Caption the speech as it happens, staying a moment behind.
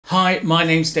Hi, my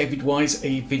name's David Wise,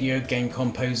 a video game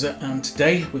composer, and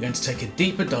today we're going to take a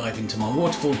deeper dive into my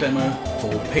Waterfall demo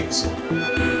for Pixel.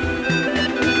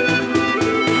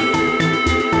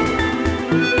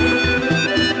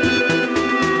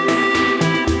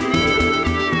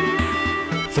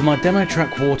 For my demo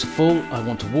track Waterfall, I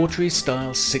want a watery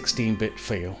style 16-bit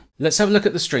feel. Let's have a look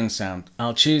at the string sound.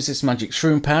 I'll choose this magic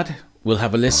shroom pad, we'll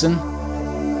have a listen.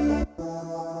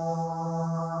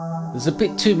 There's a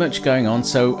bit too much going on,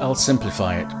 so I'll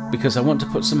simplify it, because I want to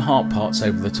put some harp parts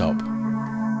over the top.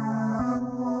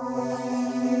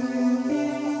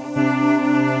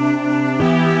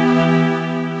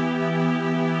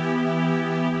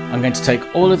 I'm going to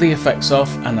take all of the effects off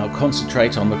and I'll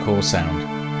concentrate on the core sound.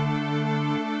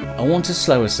 I want a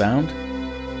slower sound.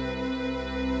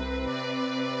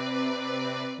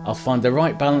 I'll find the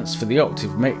right balance for the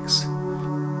octave mix.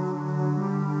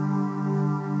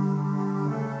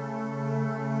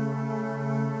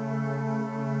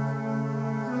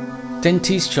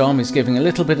 Dente's charm is giving a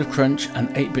little bit of crunch and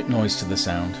 8-bit noise to the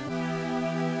sound.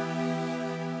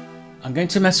 I'm going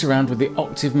to mess around with the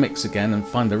octave mix again and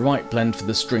find the right blend for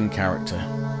the string character.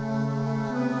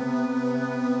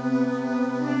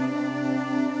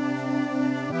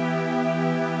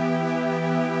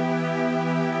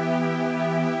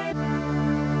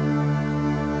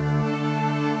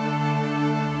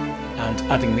 And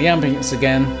adding the ambience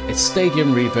again, its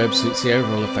stadium reverb suits the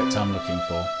overall effect I'm looking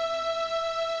for.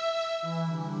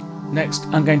 Next,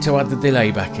 I'm going to add the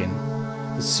delay back in.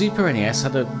 The Super NES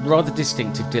had a rather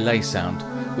distinctive delay sound,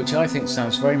 which I think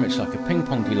sounds very much like a ping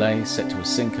pong delay set to a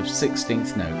sync of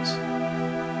 16th notes.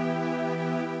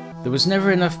 There was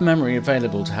never enough memory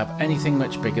available to have anything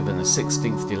much bigger than a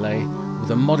 16th delay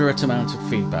with a moderate amount of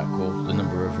feedback or the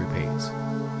number of repeats.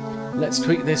 Let's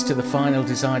tweak this to the final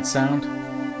desired sound.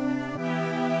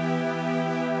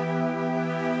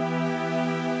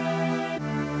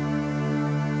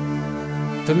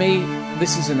 For me,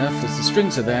 this is enough as the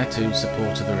strings are there to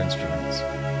support other instruments.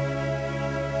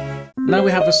 Now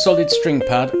we have a solid string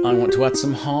pad, I want to add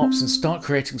some harps and start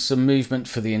creating some movement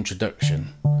for the introduction.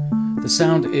 The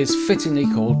sound is fittingly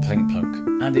called Plink Plunk,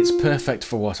 and it's perfect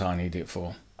for what I need it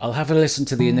for. I'll have a listen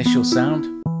to the initial sound.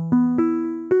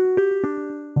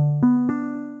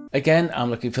 Again, I'm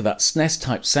looking for that SNES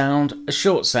type sound, a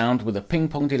short sound with a ping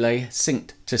pong delay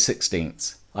synced to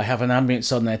 16ths. I have an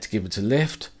ambience on there to give it a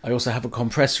lift. I also have a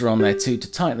compressor on there too to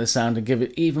tighten the sound and give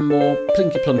it even more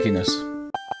plinky plunkiness.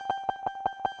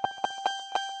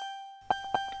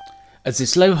 As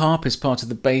this low harp is part of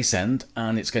the bass end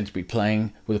and it's going to be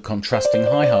playing with a contrasting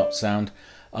high harp sound,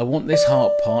 I want this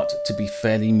harp part to be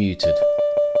fairly muted.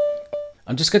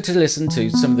 I'm just going to listen to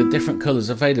some of the different colours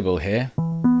available here.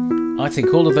 I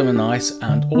think all of them are nice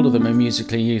and all of them are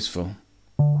musically useful.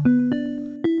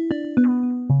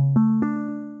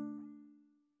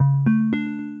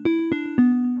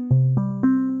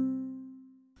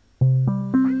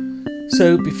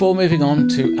 So before moving on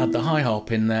to add the high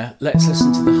harp in there, let's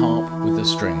listen to the harp with the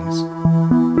strings.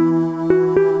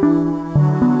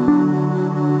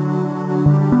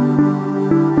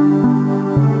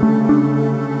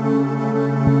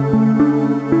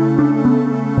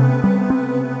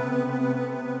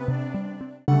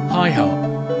 High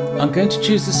harp. I'm going to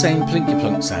choose the same plinky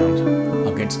plunk sound.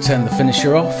 I'm going to turn the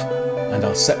finisher off and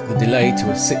I'll set the delay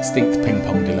to a 16th ping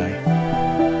pong delay.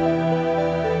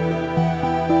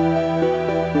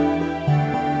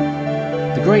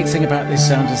 The great thing about this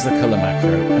sound is the colour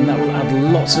macro, and that will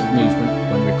add lots of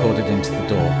movement when recorded into the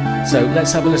DAW. So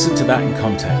let's have a listen to that in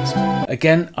context.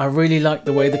 Again, I really like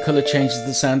the way the colour changes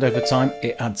the sound over time.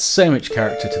 It adds so much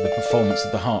character to the performance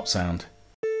of the harp sound.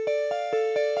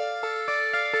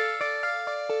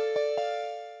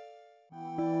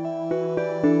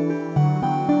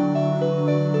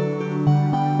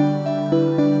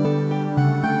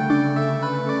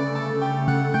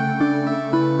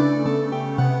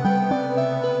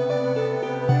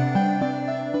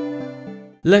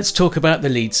 Let's talk about the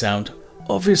lead sound.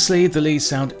 Obviously the lead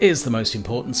sound is the most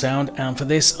important sound, and for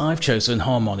this I've chosen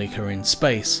harmonica in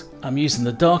space. I'm using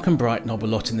the dark and bright knob a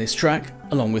lot in this track,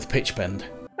 along with pitch bend.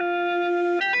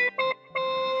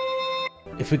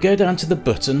 If we go down to the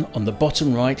button on the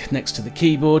bottom right next to the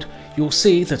keyboard, you'll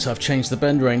see that I've changed the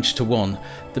bend range to 1.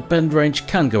 The bend range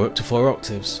can go up to 4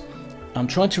 octaves. I'm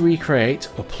trying to recreate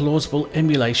a plausible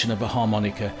emulation of a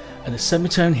harmonica, and a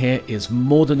semitone here is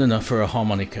more than enough for a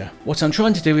harmonica. What I'm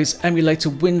trying to do is emulate a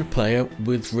wind player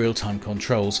with real-time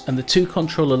controls, and the two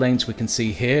controller lanes we can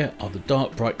see here are the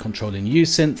dark bright control in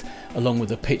Usynth along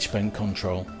with a pitch bend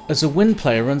control. As a wind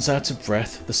player runs out of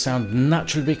breath, the sound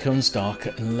naturally becomes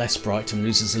darker and less bright and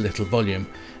loses a little volume,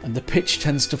 and the pitch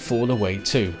tends to fall away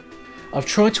too. I've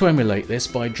tried to emulate this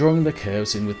by drawing the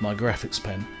curves in with my graphics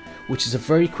pen, which is a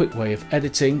very quick way of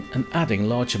editing and adding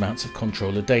large amounts of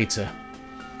controller data.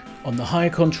 On the higher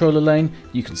controller lane,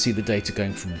 you can see the data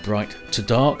going from bright to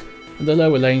dark, and the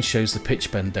lower lane shows the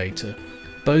pitch bend data.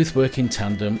 Both work in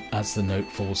tandem as the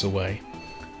note falls away.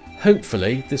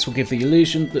 Hopefully, this will give the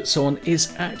illusion that someone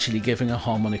is actually giving a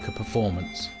harmonica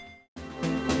performance.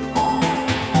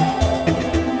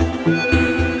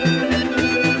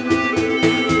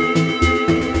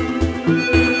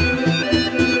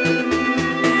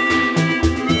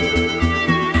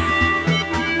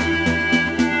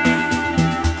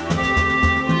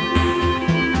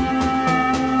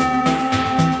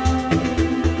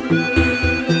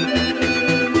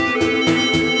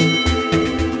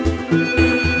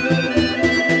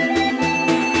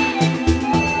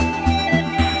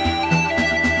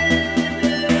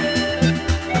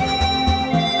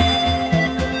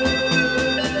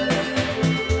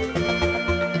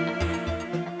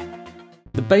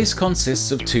 The bass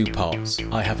consists of two parts.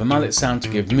 I have a mallet sound to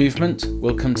give movement,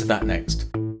 we'll come to that next.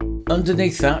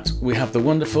 Underneath that we have the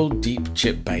wonderful deep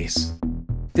chip bass.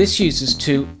 This uses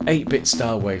two 8-bit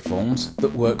style waveforms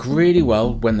that work really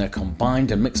well when they're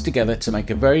combined and mixed together to make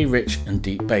a very rich and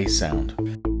deep bass sound.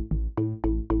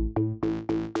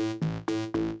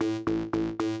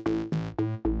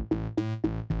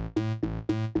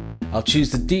 I'll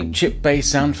choose the deep chip bass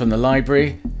sound from the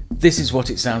library. This is what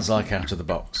it sounds like out of the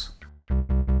box.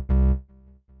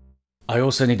 I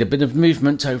also need a bit of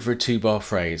movement over a 2-bar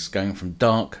phrase, going from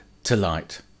dark to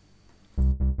light.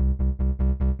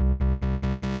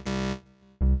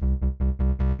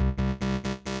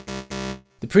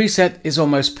 The preset is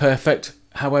almost perfect,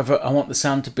 however I want the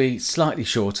sound to be slightly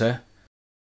shorter.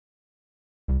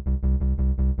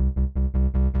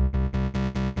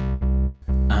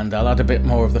 And I'll add a bit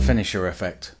more of the finisher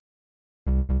effect.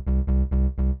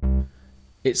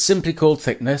 It's simply called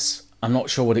thickness. I'm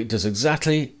not sure what it does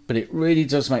exactly, but it really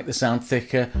does make the sound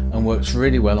thicker and works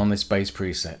really well on this bass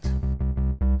preset.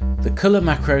 The colour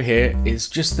macro here is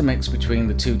just the mix between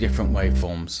the two different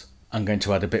waveforms. I'm going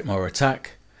to add a bit more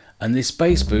attack, and this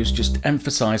bass boost just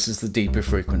emphasises the deeper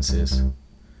frequencies.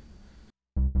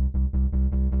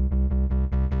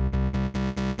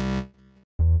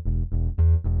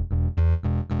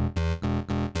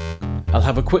 I'll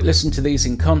have a quick listen to these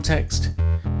in context.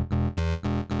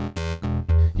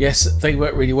 Yes, they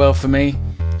work really well for me,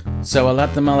 so I'll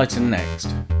add the mallet in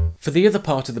next. For the other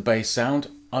part of the bass sound,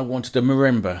 I wanted a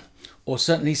marimba, or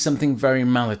certainly something very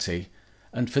mallety,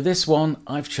 and for this one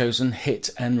I've chosen Hit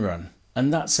and Run,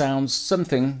 and that sounds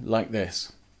something like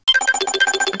this.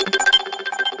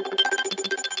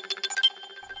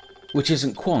 Which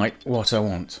isn't quite what I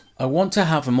want. I want to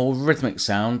have a more rhythmic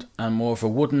sound and more of a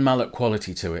wooden mallet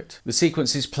quality to it. The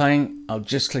sequence is playing, I'll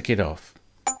just click it off.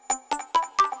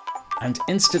 And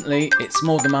instantly it's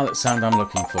more the mallet sound I'm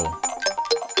looking for.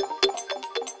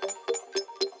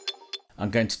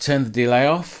 I'm going to turn the delay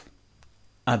off,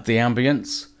 add the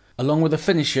ambience, along with a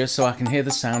finisher so I can hear the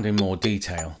sound in more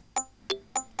detail.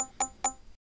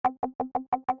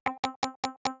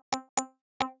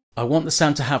 I want the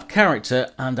sound to have character,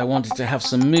 and I want it to have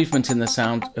some movement in the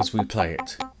sound as we play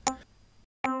it.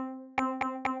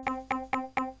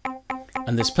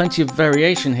 And there's plenty of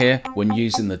variation here when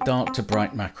using the dark to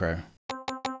bright macro.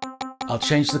 I'll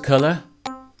change the colour,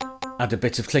 add a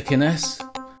bit of clickiness,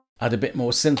 add a bit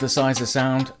more synthesizer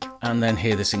sound, and then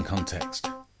hear this in context.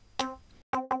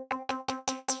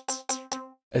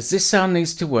 As this sound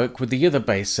needs to work with the other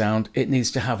bass sound, it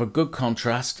needs to have a good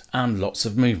contrast and lots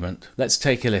of movement. Let's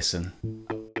take a listen.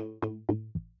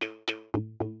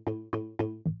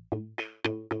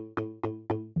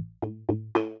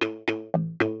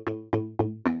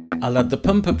 I'll add the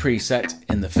pumper preset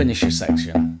in the finisher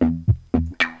section.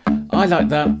 I like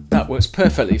that, that works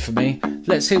perfectly for me.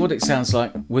 Let's hear what it sounds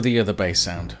like with the other bass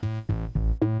sound.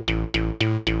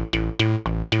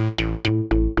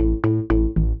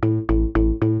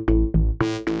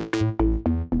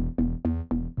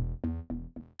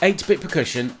 Eight-bit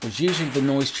percussion was usually the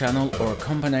noise channel or a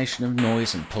combination of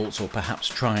noise and pulse or perhaps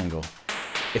triangle.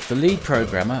 If the lead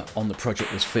programmer on the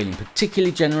project was feeling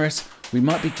particularly generous, we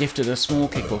might be gifted a small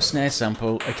kick or snare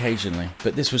sample occasionally,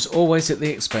 but this was always at the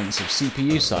expense of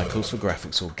CPU cycles for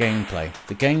graphics or gameplay.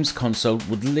 The game's console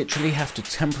would literally have to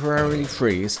temporarily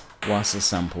freeze whilst the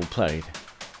sample played.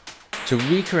 To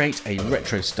recreate a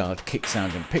retro-styled kick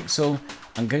sound in Pixel,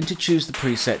 I'm going to choose the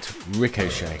preset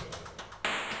Ricochet.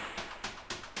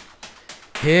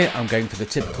 Here I'm going for the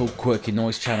typical quirky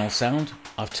noise channel sound.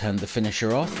 I've turned the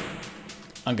finisher off.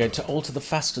 I'm going to alter the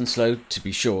fast and slow to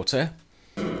be shorter,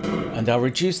 and I'll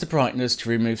reduce the brightness to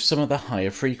remove some of the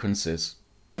higher frequencies.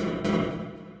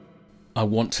 I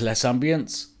want less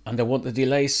ambience, and I want the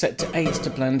delay set to 8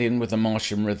 to blend in with the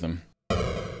Martian rhythm.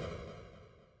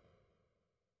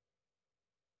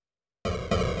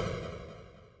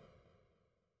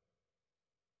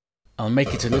 I'll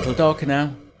make it a little darker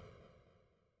now,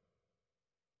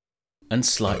 and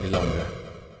slightly longer.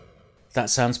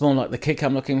 That sounds more like the kick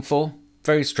I'm looking for.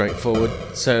 Very straightforward,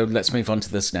 so let's move on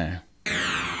to the snare.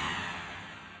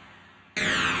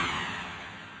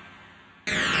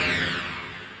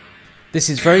 This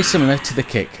is very similar to the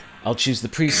kick. I'll choose the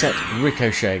preset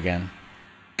Ricochet again.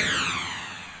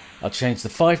 I'll change the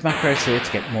 5 macros here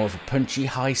to get more of a punchy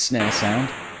high snare sound.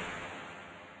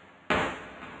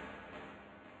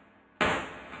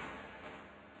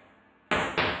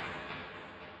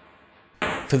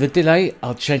 For the delay,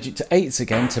 I'll change it to 8s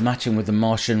again to match in with the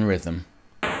Martian rhythm.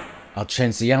 I'll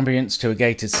change the ambience to a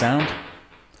gated sound.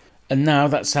 And now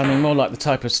that's sounding more like the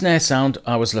type of snare sound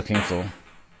I was looking for.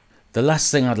 The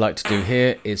last thing I'd like to do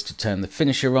here is to turn the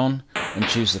finisher on and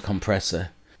choose the compressor.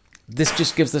 This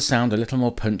just gives the sound a little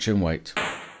more punch and weight.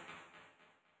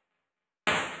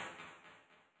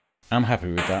 I'm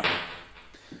happy with that.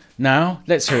 Now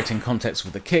let's hear it in context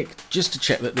with the kick, just to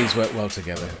check that these work well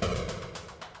together.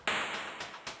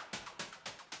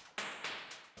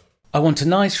 I want a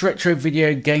nice retro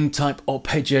video game type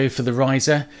arpeggio for the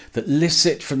riser that lifts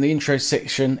it from the intro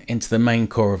section into the main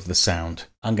core of the sound.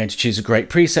 I'm going to choose a great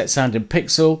preset sound in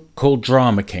Pixel called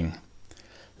Drama King.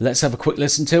 Let's have a quick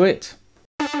listen to it.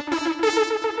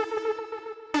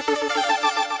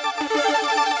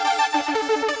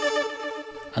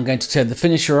 I'm going to turn the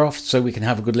finisher off so we can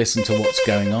have a good listen to what's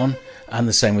going on, and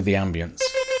the same with the ambience.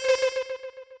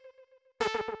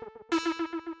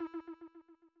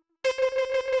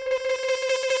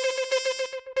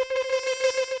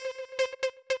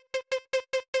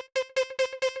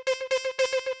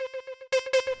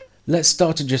 Let's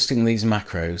start adjusting these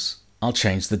macros. I'll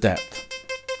change the depth.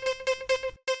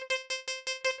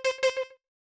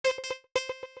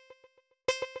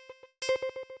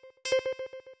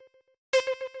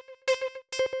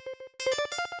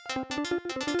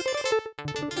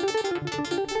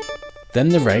 Then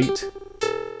the rate.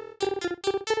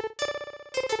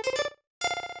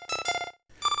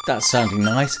 That's sounding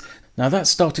nice. Now that's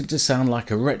starting to sound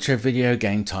like a retro video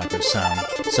game type of sound,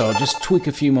 so I'll just tweak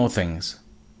a few more things.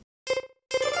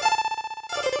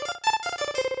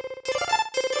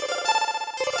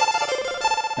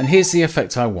 And here's the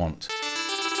effect I want.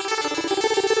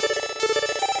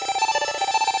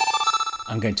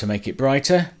 I'm going to make it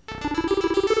brighter.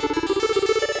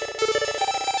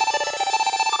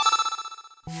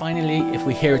 Finally, if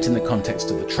we hear it in the context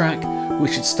of the track,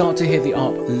 we should start to hear the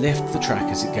ARP lift the track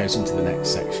as it goes into the next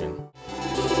section.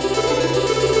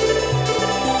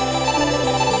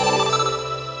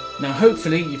 Now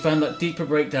hopefully you found that deeper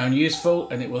breakdown useful,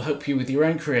 and it will help you with your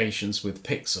own creations with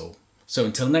Pixel. So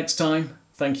until next time,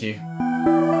 thank you.